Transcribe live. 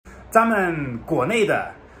咱们国内的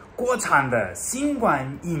国产的新冠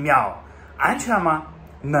疫苗安全吗？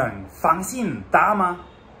能放心打吗？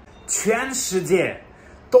全世界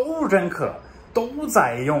都认可，都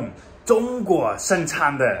在用中国生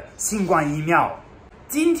产的新冠疫苗。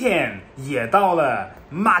今天也到了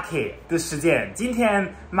马克的时间，今天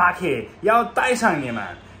马克要带上你们。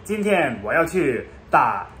今天我要去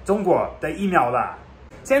打中国的疫苗了。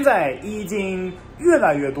现在已经越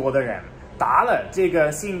来越多的人打了这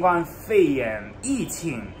个新冠肺炎疫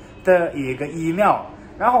情的一个疫苗，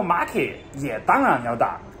然后马克也当然要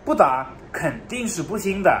打，不打肯定是不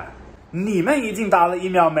行的。你们已经打了疫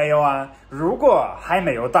苗没有啊？如果还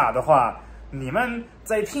没有打的话，你们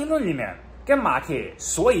在评论里面跟马克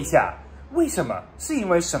说一下，为什么？是因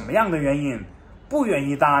为什么样的原因不愿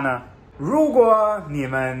意打呢？如果你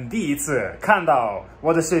们第一次看到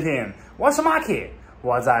我的视频，我是马克，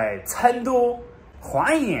我在成都，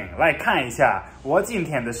欢迎来看一下我今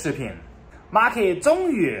天的视频。马克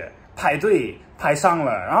终于排队排上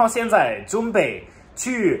了，然后现在准备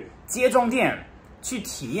去接种点去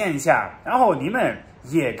体验一下，然后你们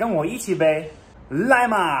也跟我一起呗，来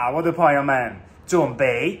嘛，我的朋友们，准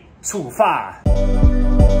备出发。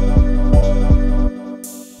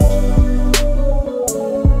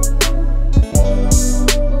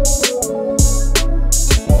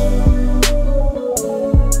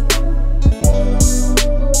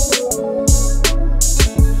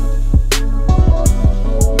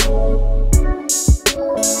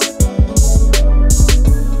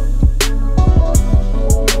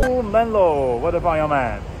我的朋友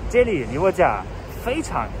们，这里离我家非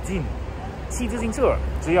常近，骑自行车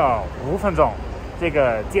只要5分钟，这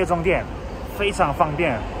个接种点非常方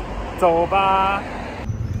便，走吧。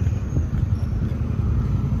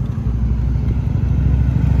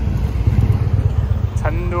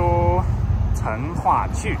成都成华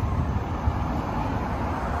区。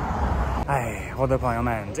哎，我的朋友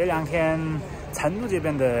们，这2天成都这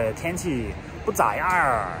边的天气不咋样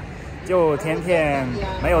儿，就天天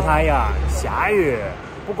没有太阳，下雨。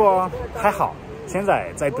不过还好，现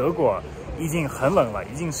在在德国已经很冷了，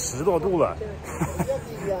已经10多度了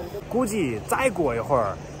估计再过一会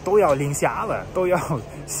儿都要零下了，都要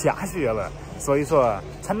下雪了。所以说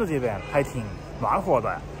成都这边还挺暖和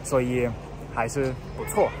的，所以还是不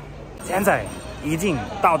错。现在已经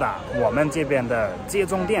到达我们这边的接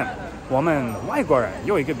种点。我们外国人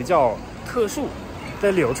有一个比较特殊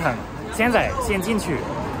的流程，现在先进去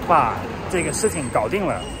把这个事情搞定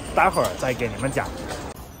了，待会儿再给你们讲。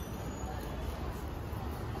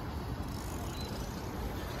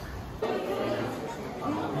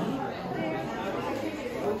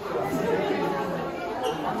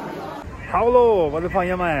好喽，我的朋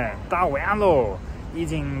友们，打完喽，已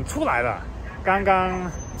经出来了。刚刚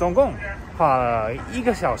总共花了1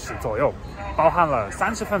个小时左右，包含了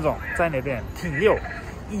30分钟在那边停留，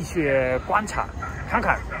医学观察，看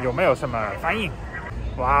看有没有什么反应。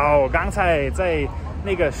哇哦！刚才在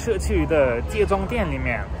那个社区的接种店里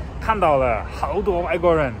面看到了好多外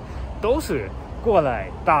国人，都是过来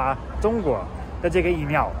打中国的这个疫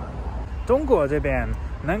苗。中国这边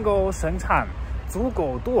能够生产足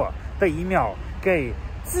够多的疫苗给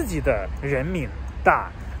自己的人民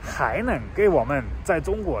打，还能给我们在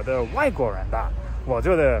中国的外国人打，我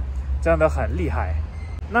觉得真的很厉害。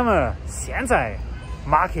那么现在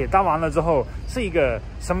马克打完了之后是一个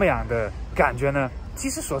什么样的感觉呢？其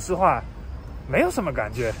实说实话没有什么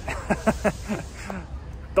感觉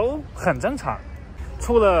都很正常，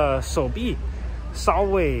除了手臂稍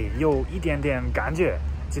微有一点点感觉，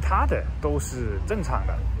其他的都是正常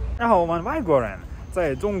的。然后我们外国人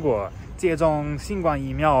在中国接种新冠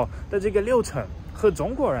疫苗的这个流程和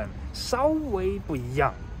中国人稍微不一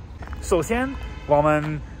样。首先我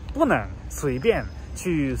们不能随便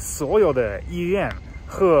去所有的医院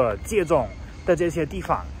和接种的这些地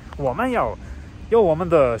方，我们要有我们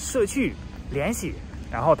的社区联系，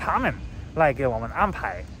然后他们来给我们安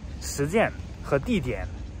排时间和地点。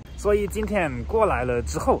所以今天过来了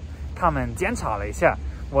之后，他们检查了一下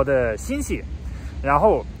我的信息，然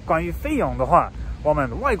后关于费用的话，我们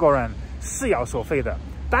外国人是要收费的，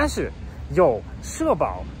但是有社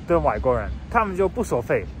保的外国人他们就不收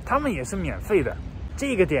费，他们也是免费的。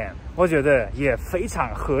这个点我觉得也非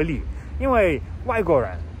常合理，因为外国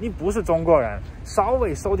人你不是中国人，稍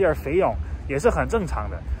微收点费用也是很正常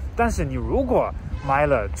的。但是你如果买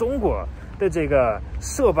了中国的这个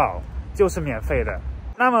社保就是免费的，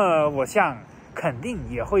那么我想肯定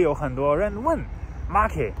也会有很多人问马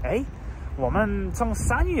克，我们从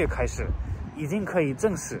3月开始已经可以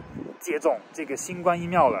正式接种这个新冠疫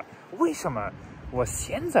苗了，为什么我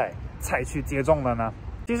现在才去接种了呢？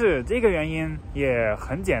其实这个原因也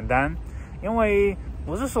很简单，因为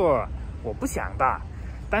不是说我不想打，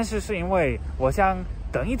但是因为我想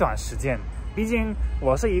等一段时间，毕竟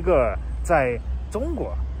我是一个在中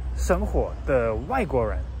国生活的外国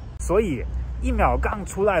人，所以疫苗刚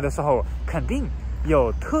出来的时候，肯定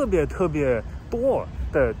有特别多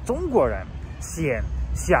的中国人先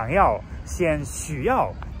需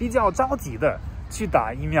要比较着急的去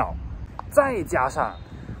打疫苗，再加上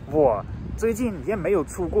我最近也没有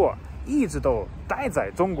出国，一直都待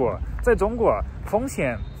在中国，在中国风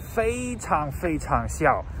险非常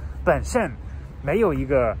小，本身没有一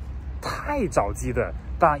个太着急的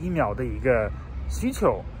打疫苗的一个需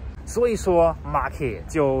求，所以说 Market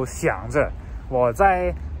就想着我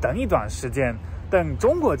再等一段时间，等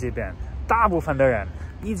中国这边大部分的人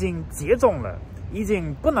已经接种了，已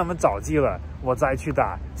经不那么着急了，我再去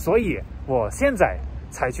打，所以我现在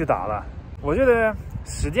才去打了。我觉得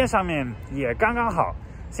时间上面也刚刚好，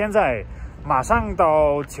现在马上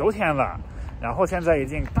到秋天了，然后现在已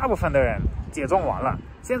经大部分的人接种完了，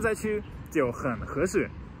现在去就很合适。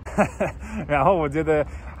然后我觉得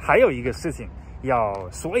还有一个事情要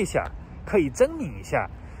说一下，可以证明一下。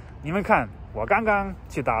你们看，我刚刚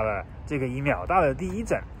去打了这个疫苗，打了第1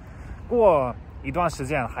针，过一段时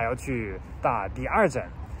间还要去打第2针，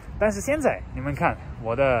但是现在你们看，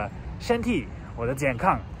我的身体、我的健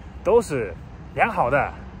康都是良好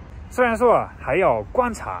的。虽然说还要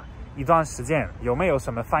观察一段时间有没有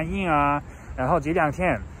什么反应啊，然后这2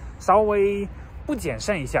天稍微不谨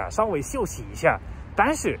慎一下，稍微休息一下，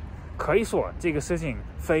但是可以说这个事情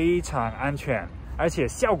非常安全，而且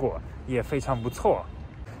效果也非常不错。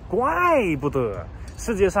怪不得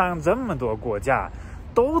世界上这么多国家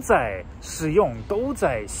都在使用，都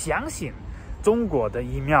在相信中国的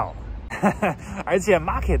疫苗。而且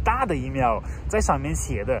Market 大的疫苗在上面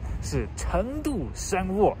写的是成都生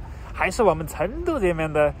物，还是我们成都这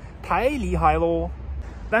边的，太厉害咯。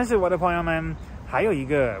但是我的朋友们，还有一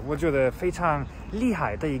个我觉得非常厉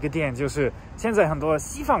害的一个点，就是现在很多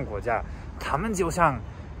西方国家，他们就想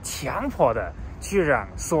强迫的去让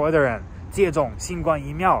所有的人接种新冠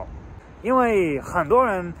疫苗，因为很多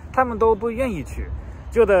人他们都不愿意去，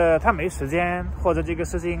觉得他没时间，或者这个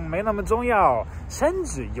事情没那么重要，甚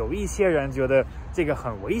至有一些人觉得这个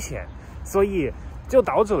很危险，所以就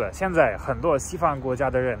导致了现在很多西方国家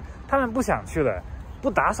的人他们不想去了，不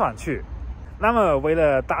打算去。那么为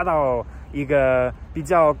了达到一个比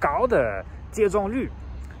较高的接种率，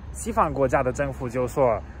西方国家的政府就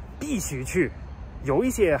说必须去，有一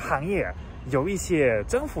些行业，有一些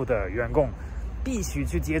政府的员工必须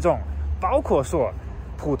去接种，包括说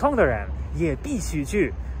普通的人也必须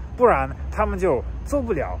去，不然他们就坐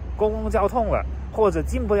不了公共交通了，或者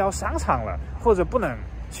进不了商场了，或者不能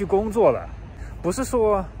去工作了。不是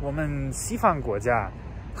说我们西方国家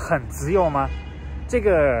很自由吗？这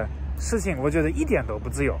个事情我觉得一点都不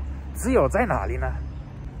自由，自由在哪里呢？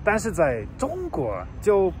但是在中国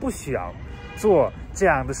就不需要做这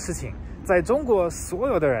样的事情，在中国所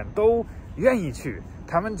有的人都愿意去，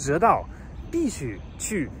他们知道必须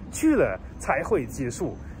去了才会结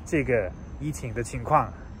束这个疫情的情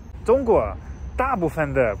况。中国大部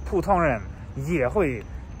分的普通人也会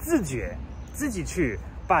自觉自己去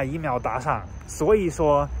把疫苗打上，所以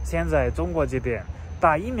说现在中国这边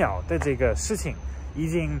打疫苗的这个事情已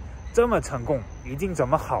经这么成功，已经这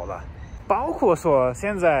么好了，包括说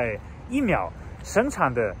现在疫苗生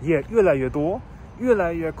产的也越来越多，越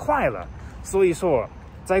来越快了，所以说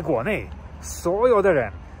在国内所有的人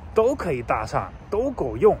都可以打上，都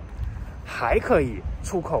够用，还可以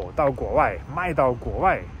出口到国外，卖到国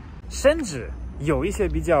外，甚至有一些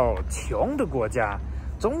比较穷的国家，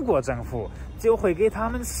中国政府就会给他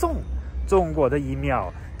们送中国的疫苗，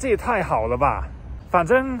这也太好了吧。反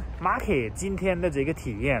正 Market 今天的这个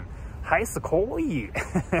体验还是可以。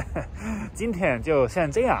今天就先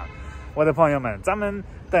这样，我的朋友们，咱们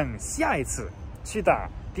等下一次去打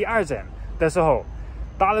第2针的时候，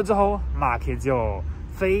打了之后 Market 就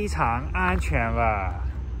非常安全了。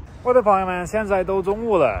我的朋友们，现在都中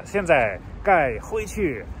午了，现在该回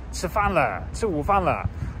去吃饭了，吃午饭了，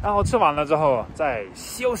然后吃完了之后再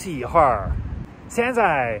休息一会儿。现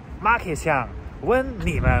在 Market 想问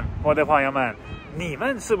你们，我的朋友们，你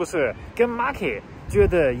们是不是跟 Market 觉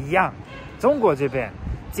得一样，中国这边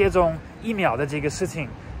接种疫苗的这个事情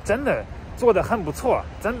真的做得很不错，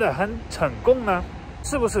真的很成功呢？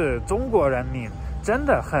是不是中国人民真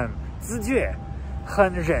的很自觉，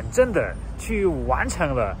很认真的去完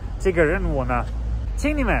成了这个任务呢？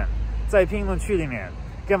请你们在评论区里面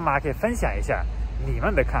跟 Market 分享一下你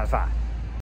们的看法。